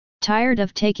Tired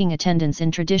of taking attendance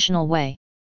in traditional way?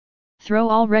 Throw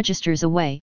all registers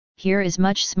away. Here is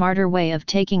much smarter way of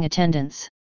taking attendance.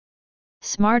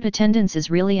 Smart Attendance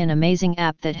is really an amazing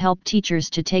app that help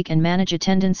teachers to take and manage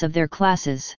attendance of their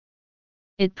classes.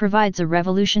 It provides a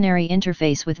revolutionary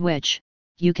interface with which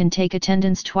you can take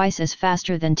attendance twice as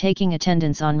faster than taking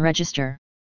attendance on register.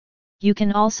 You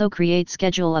can also create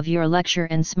schedule of your lecture,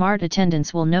 and Smart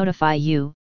Attendance will notify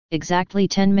you exactly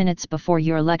 10 minutes before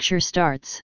your lecture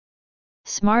starts.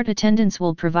 Smart Attendance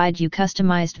will provide you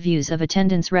customized views of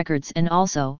attendance records, and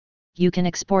also, you can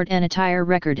export an entire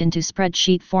record into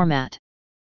spreadsheet format.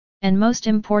 And most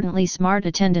importantly, Smart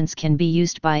Attendance can be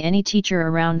used by any teacher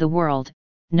around the world,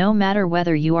 no matter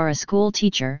whether you are a school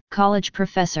teacher, college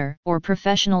professor, or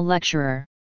professional lecturer.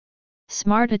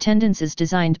 Smart Attendance is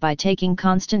designed by taking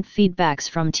constant feedbacks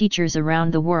from teachers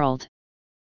around the world.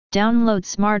 Download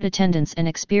Smart Attendance and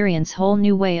experience whole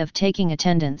new way of taking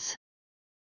attendance.